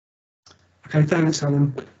Okay, thanks,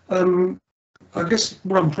 Alan. I guess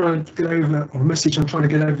what I'm trying to get over, or the message I'm trying to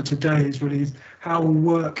get over today is really how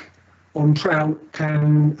work on trout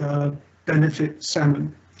can benefit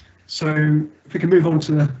salmon. So if we can move on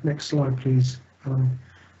to the next slide, please.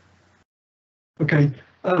 Okay,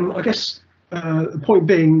 I guess the point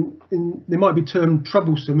being, they might be termed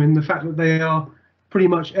troublesome in the fact that they are pretty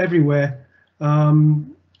much everywhere.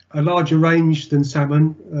 A larger range than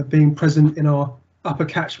salmon being present in our upper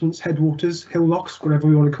catchments, headwaters, hill locks, whatever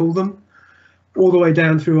we want to call them, all the way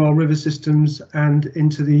down through our river systems and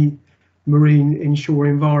into the marine inshore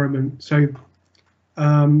environment. So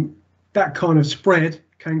that kind of spread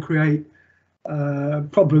can create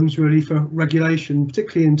problems really for regulation,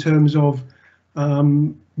 particularly in terms of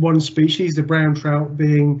one species, the brown trout,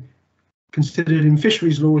 being considered in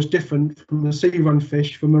fisheries law as different from a sea-run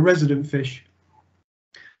fish, from a resident fish.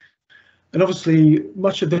 And obviously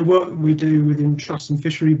much of the work we do within trusts and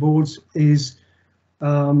fishery boards is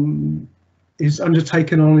undertaken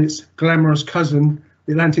on its glamorous cousin,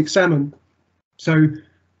 the Atlantic salmon. So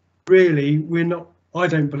really, I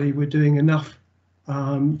don't believe we're doing enough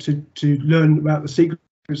to learn about the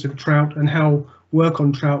secrets of trout and how work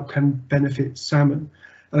on trout can benefit salmon.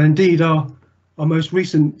 And indeed, our most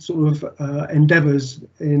recent sort of endeavours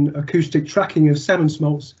in acoustic tracking of salmon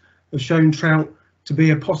smolts have shown trout to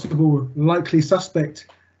be a possible likely suspect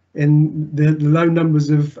in the low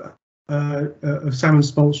numbers of salmon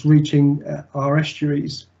smolts reaching our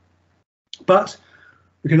estuaries. But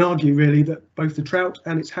we can argue really that both the trout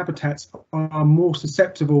and its habitats are more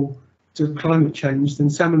susceptible to climate change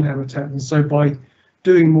than salmon habitat, and so by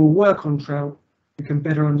doing more work on trout we can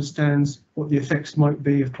better understand what the effects might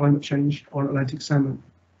be of climate change on Atlantic salmon.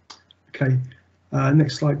 Okay,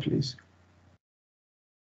 next slide please.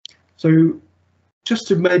 So just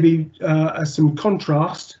to maybe as some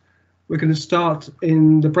contrast, we're going to start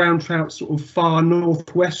in the brown trout sort of far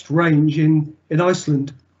northwest range in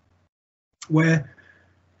Iceland, where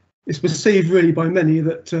it's perceived really by many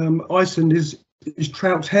that Iceland is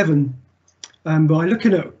trout heaven. And by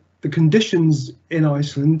looking at the conditions in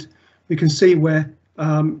Iceland, we can see where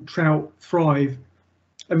trout thrive.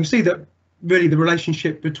 And we see that really the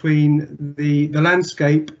relationship between the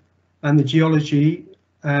landscape and the geology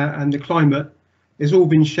and the climate has all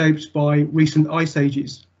been shaped by recent ice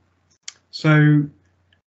ages. So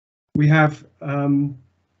we have,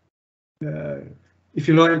 if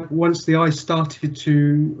you like, once the ice started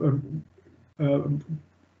to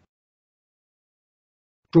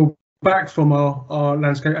draw back from our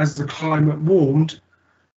landscape as the climate warmed,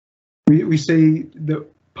 we see that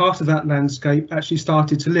part of that landscape actually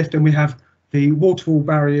started to lift, and we have the waterfall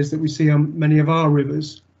barriers that we see on many of our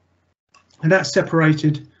rivers, and that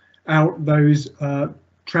separated out those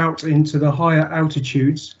trout into the higher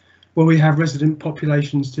altitudes where we have resident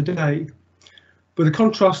populations today. But the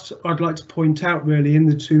contrast I'd like to point out really in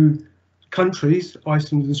the two countries,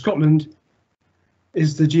 Iceland and Scotland,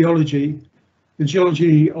 is the geology. The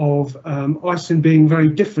geology of Iceland being very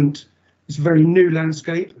different. It's a very new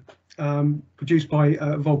landscape produced by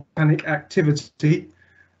volcanic activity,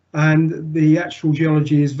 and the actual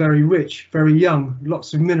geology is very rich, very young,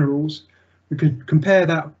 lots of minerals. We can compare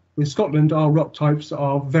that with Scotland. Our rock types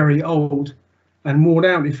are very old and worn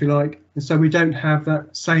out, if you like, and so we don't have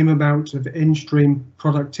that same amount of in-stream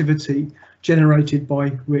productivity generated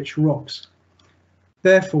by rich rocks.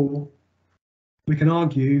 Therefore, we can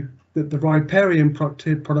argue that the riparian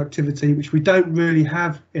productivity, which we don't really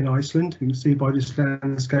have in Iceland, you can see by this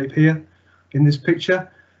landscape here in this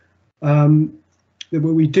picture, that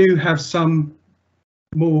we do have some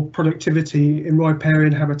more productivity in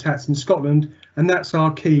riparian habitats in Scotland, and that's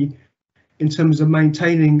our key in terms of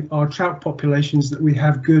maintaining our trout populations, that we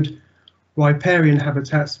have good riparian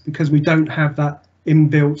habitats because we don't have that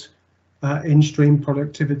inbuilt in-stream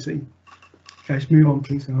productivity. Okay, let's move on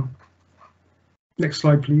please now. Next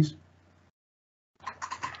slide please.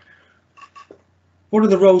 One of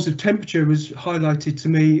the roles of temperature was highlighted to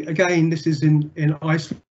me. Again, this is in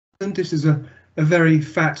Iceland. This is a very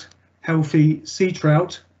fat, healthy sea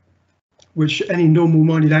trout, which any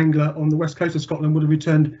normal-minded angler on the west coast of Scotland would have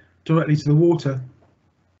returned directly to the water.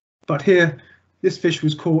 But here, this fish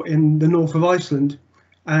was caught in the north of Iceland,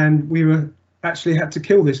 and we actually had to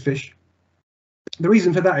kill this fish. The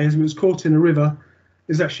reason for that is it was caught in a river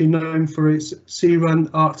is actually known for its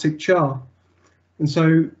sea-run Arctic char. And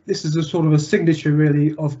so this is a sort of a signature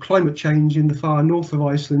really of climate change in the far north of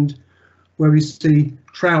Iceland, where we see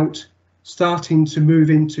trout starting to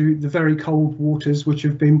move into the very cold waters which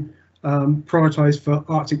have been prioritised for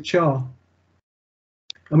Arctic char.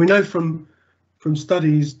 And we know from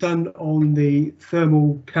studies done on the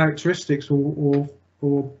thermal characteristics or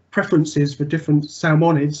or preferences for different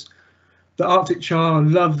salmonids, the Arctic char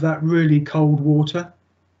love that really cold water,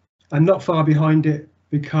 and not far behind it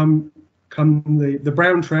come the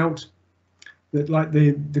brown trout that like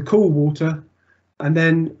the cool water, and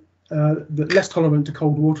then the less tolerant to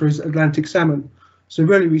cold water is Atlantic salmon. So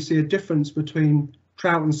really we see a difference between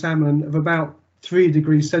trout and salmon of about 3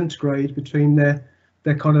 degrees centigrade between their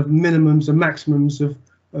kind of minimums and maximums of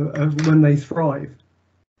when they thrive.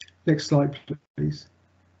 Next slide, please.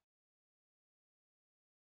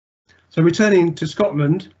 So returning to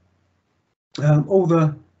Scotland, all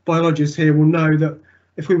the biologists here will know that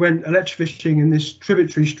if we went electrofishing in this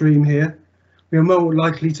tributary stream here, we are more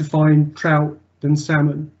likely to find trout than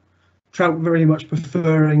salmon. Trout very much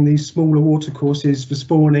preferring these smaller watercourses for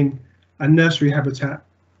spawning and nursery habitat.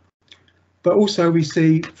 But also we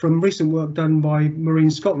see from recent work done by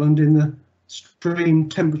Marine Scotland in the stream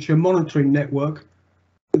temperature monitoring network,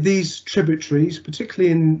 that these tributaries,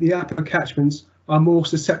 particularly in the upper catchments, are more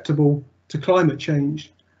susceptible to climate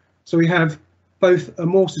change. So we have both a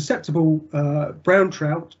more susceptible brown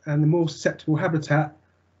trout and a more susceptible habitat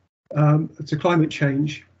to climate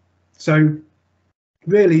change. So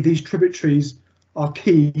really these tributaries are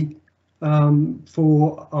key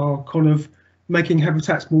for our kind of making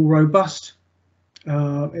habitats more robust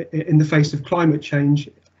in the face of climate change,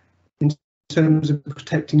 in terms of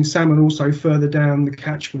protecting salmon also further down the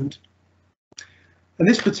catchment. And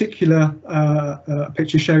this particular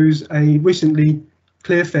picture shows a recently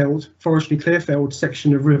forestry clearfelled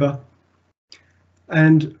section of river.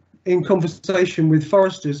 And in conversation with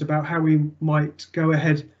foresters about how we might go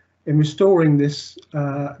ahead in restoring this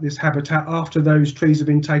habitat after those trees have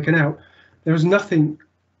been taken out, there is nothing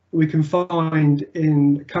we can find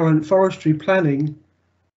in current forestry planning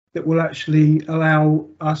that will actually allow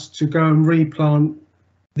us to go and replant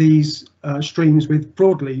these streams with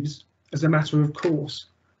broadleaves as a matter of course.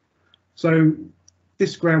 So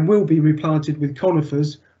this ground will be replanted with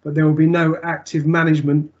conifers, but there will be no active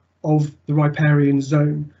management of the riparian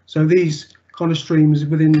zone. So these kind of streams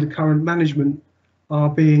within the current management are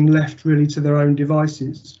being left really to their own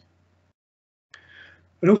devices.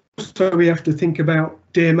 But also we have to think about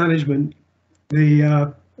deer management.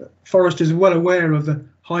 The foresters are well aware of the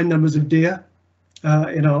high numbers of deer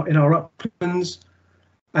in our uplands,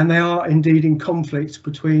 and they are indeed in conflict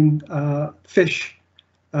between fish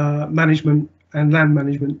management and land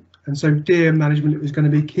management. And so deer management is going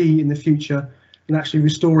to be key in the future in actually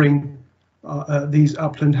restoring these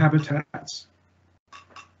upland habitats.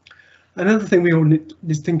 Another thing we all need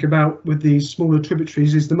to think about with these smaller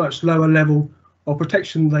tributaries is the much lower level of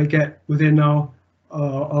protection they get within our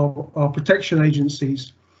protection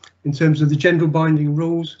agencies in terms of the general binding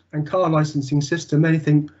rules and car licensing system.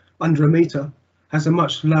 Anything under a metre has a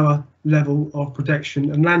much lower level of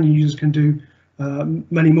protection, and land users can do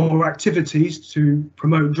many more activities to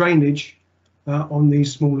promote drainage on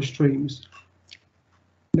these smaller streams.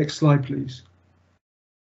 Next slide, please.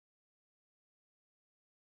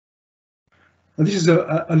 And this is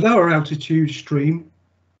a lower altitude stream,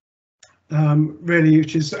 really,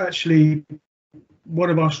 which is actually one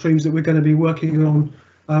of our streams that we're going to be working on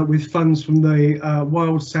with funds from the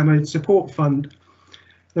Wild Salmon Support Fund.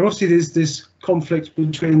 There obviously is this conflict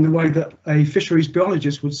between the way that a fisheries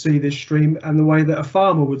biologist would see this stream and the way that a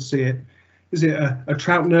farmer would see it. Is it a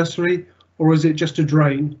trout nursery, or is it just a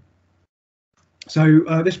drain? So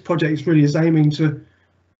this project really is aiming to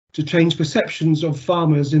change perceptions of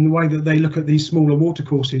farmers in the way that they look at these smaller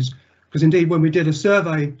watercourses. Because indeed, when we did a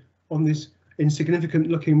survey on this insignificant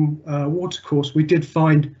looking watercourse, we did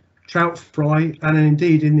find trout fry, and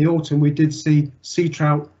indeed in the autumn we did see sea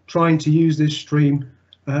trout trying to use this stream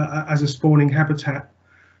as a spawning habitat.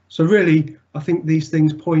 So really, I think these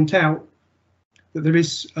things point out that there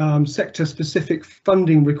is sector-specific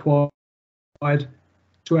funding required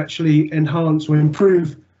to actually enhance or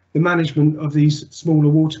improve the management of these smaller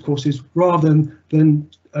watercourses, rather than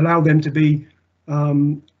allow them to be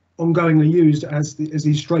ongoingly used as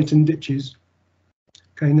these straightened ditches.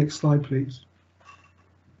 Okay, next slide, please.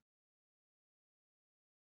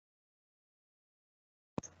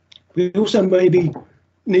 We also maybe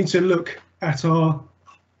need to look at our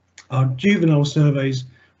juvenile surveys.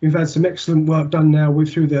 We've had some excellent work done now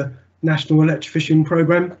through the National Electrofishing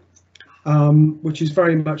Programme, which is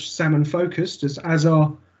very much salmon focused, as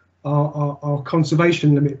are our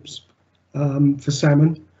conservation limits for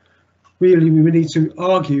salmon. Really, we need to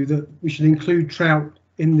argue that we should include trout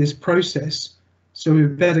in this process, so we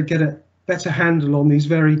better get a better handle on these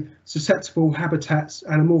very susceptible habitats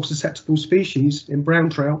and a more susceptible species in brown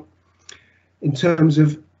trout, in terms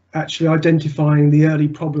of actually identifying the early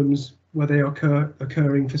problems where they are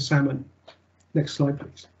occurring for salmon. Next slide,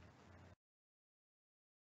 please.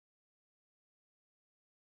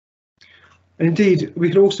 And indeed, we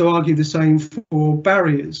could also argue the same for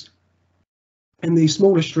barriers. In these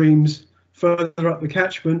smaller streams further up the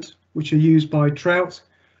catchment, which are used by trout,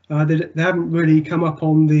 they haven't really come up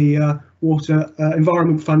on the Water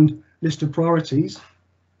Environment Fund list of priorities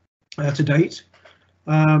to date.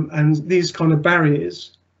 And these kind of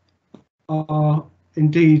barriers are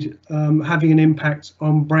indeed having an impact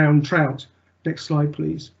on brown trout. Next slide,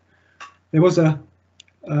 please. There was a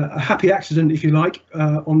happy accident, if you like,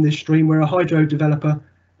 on this stream where a hydro developer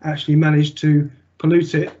actually managed to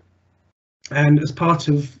pollute it. And as part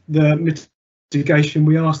of the mitigation,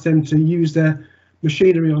 we asked them to use their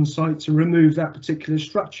machinery on site to remove that particular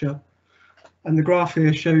structure. And the graph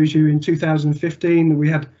here shows you in 2015 that we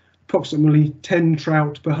had approximately 10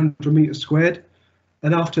 trout per 100 meters squared.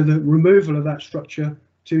 And after the removal of that structure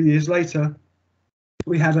 2 years later,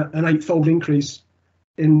 we had an 8-fold increase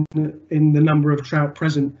in the number of trout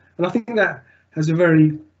present. And I think that has a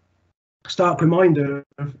very stark reminder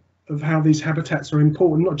of how these habitats are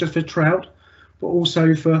important, not just for trout, but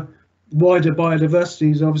also for wider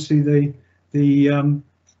biodiversities. Obviously, the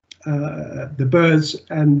birds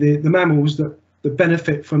and the mammals that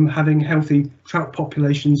benefit from having healthy trout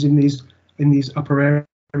populations in these upper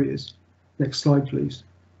areas. Next slide, please.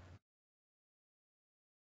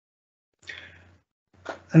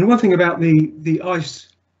 And one thing about the ice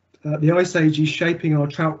ages shaping our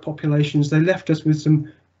trout populations, they left us with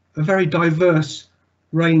a very diverse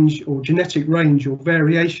range or genetic range or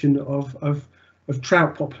variation of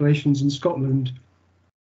trout populations in Scotland.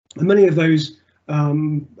 And many of those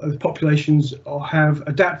populations have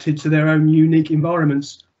adapted to their own unique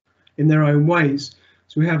environments in their own ways.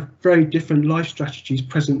 So we have very different life strategies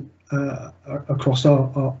present across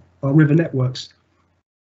our river networks.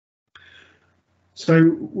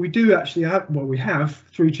 So we do actually have, well, we have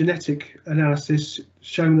through genetic analysis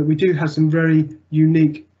shown that we do have some very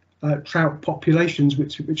unique trout populations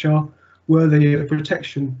which are worthy of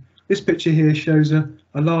protection. This picture here shows a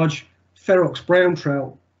large ferox brown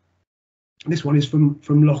trout. This one is from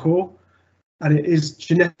Loch Orr, and it is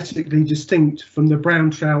genetically distinct from the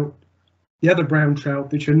brown trout, the other brown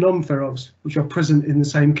trout, which are non-ferox, which are present in the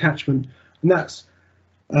same catchment. And that's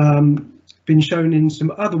been shown in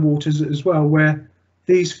some other waters as well, where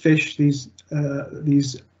these fish, these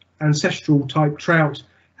ancestral type trout,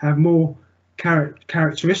 have more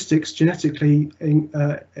characteristics genetically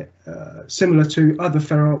similar to other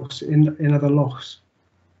ferox in other lochs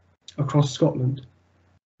across Scotland.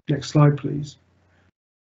 Next slide, please.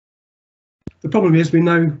 The problem is we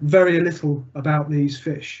know very little about these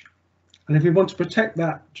fish, and if we want to protect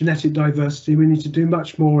that genetic diversity, we need to do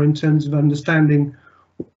much more in terms of understanding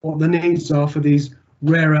what the needs are for these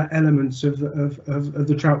rarer elements of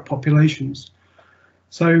the trout populations.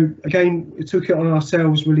 So again, we took it on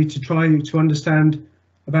ourselves really to try to understand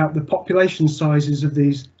about the population sizes of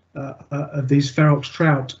these ferox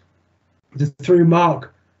trout. Through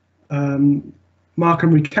mark and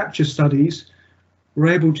recapture studies, we're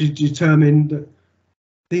able to determine that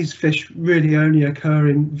these fish really only occur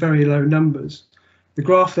in very low numbers. The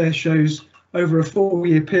graph there shows over a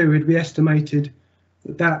 4-year period, we estimated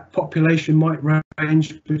that population might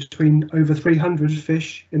range between over 300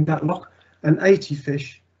 fish in that loch and 80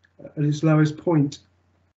 fish at its lowest point.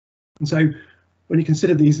 And so when you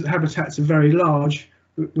consider these habitats are very large,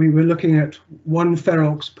 we were looking at 1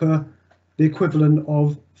 ferox per the equivalent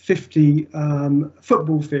of 50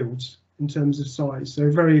 football fields in terms of size, so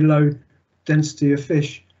very low density of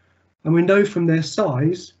fish. And we know from their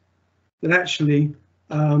size that actually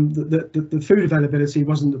the food availability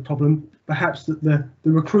wasn't the problem, perhaps that the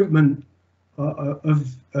recruitment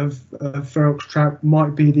of ferox trout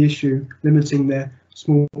might be the issue, limiting their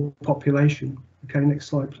small population. Okay, next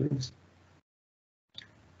slide, please.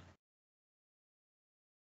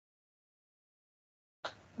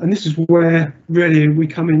 And this is where really we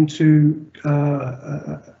come into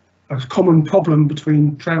a common problem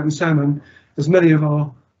between trout and salmon, as many of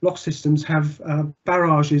our loch systems have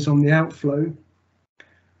barrages on the outflow.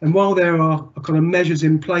 And while there are kind of measures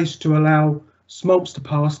in place to allow smolts to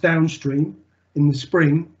pass downstream in the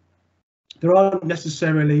spring, there aren't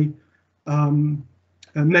necessarily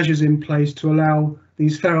measures in place to allow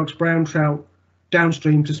these ferox brown trout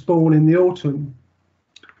downstream to spawn in the autumn.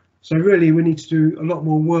 So really we need to do a lot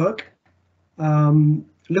more work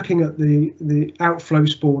looking at the outflow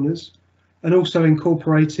spawners and also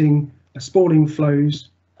incorporating spawning flows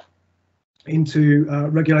into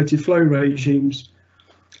regulated flow regimes.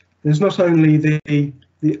 There's not only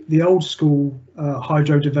the old school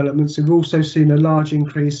hydro developments, we've also seen a large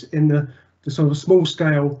increase in the sort of small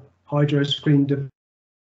scale hydro screen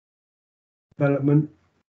development.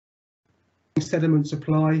 Sediment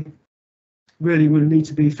supply really will need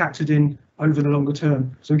to be factored in over the longer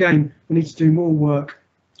term. So again, we need to do more work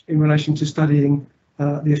in relation to studying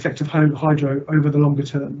the effect of hydro over the longer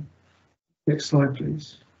term. Next slide,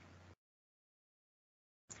 please.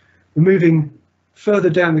 We're moving further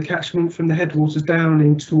down the catchment from the headwaters down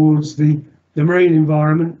in towards the marine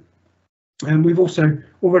environment. And we've also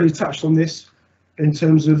already touched on this in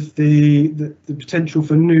terms of the potential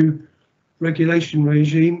for new regulation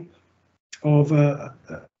regime of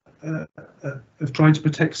trying to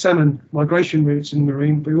protect salmon migration routes in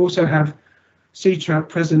marine. But we also have sea trout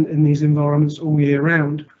present in these environments all year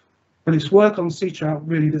round. But it's work on sea trout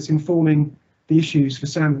really that's informing the issues for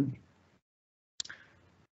salmon.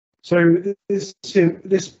 So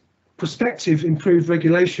this prospective improved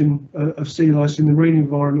regulation of sea lice in the marine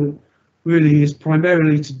environment really is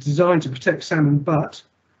primarily designed to protect salmon, but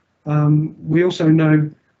we also know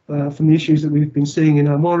from the issues that we've been seeing in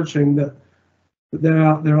our monitoring that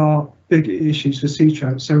there are big issues for sea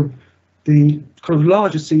trout. So the kind of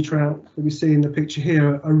larger sea trout that we see in the picture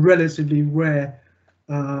here are relatively rare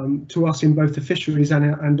to us in both the fisheries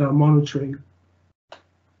and our monitoring.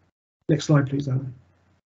 Next slide, please, Alan.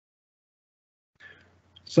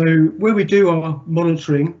 So where we do our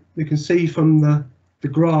monitoring, we can see from the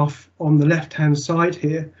graph on the left-hand side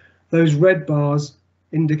here, those red bars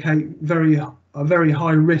indicate a very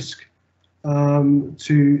high risk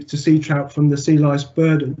to sea trout from the sea lice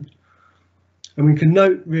burden. And we can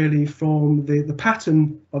note really from the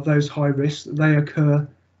pattern of those high risks that they occur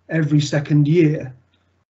every second year.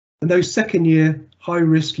 And those second year high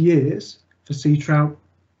risk years for sea trout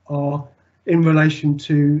are in relation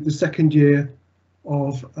to the second year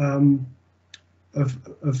of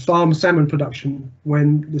farm salmon production,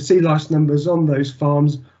 when the sea lice numbers on those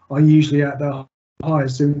farms are usually at their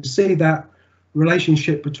highest. So we see that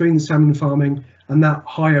relationship between the salmon farming and that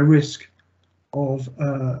higher risk of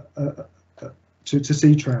to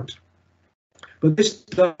sea trout. But this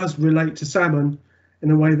does relate to salmon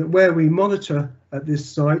in a way that where we monitor at this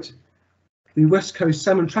site, the West Coast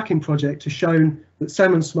Salmon Tracking Project has shown that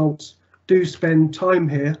salmon smolts do spend time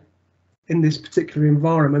here in this particular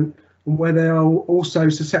environment, and where they are also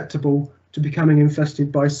susceptible to becoming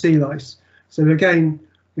infested by sea lice. So again,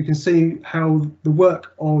 we can see how the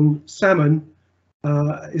work on salmon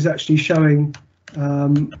is actually showing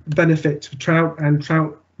benefit to trout, and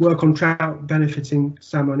work on trout benefiting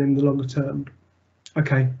salmon in the longer term.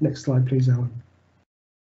 Okay, next slide, please, Alan.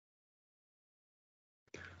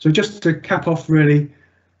 So just to cap off, really,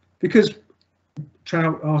 because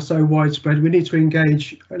trout are so widespread, we need to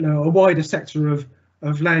engage a wider sector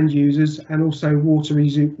of land users and also water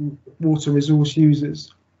resource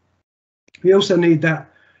users. We also need that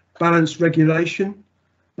balanced regulation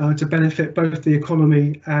to benefit both the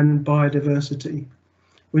economy and biodiversity.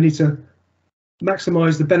 We need to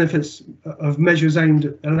maximise the benefits of measures aimed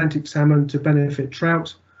at Atlantic salmon to benefit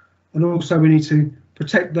trout, and also we need to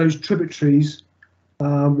protect those tributaries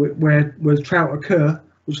where trout occur,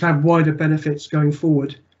 which have wider benefits going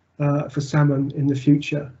forward for salmon in the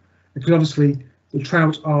future, because obviously the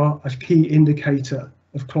trout are a key indicator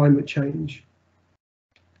of climate change.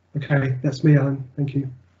 Okay, that's me, Alan. Thank you.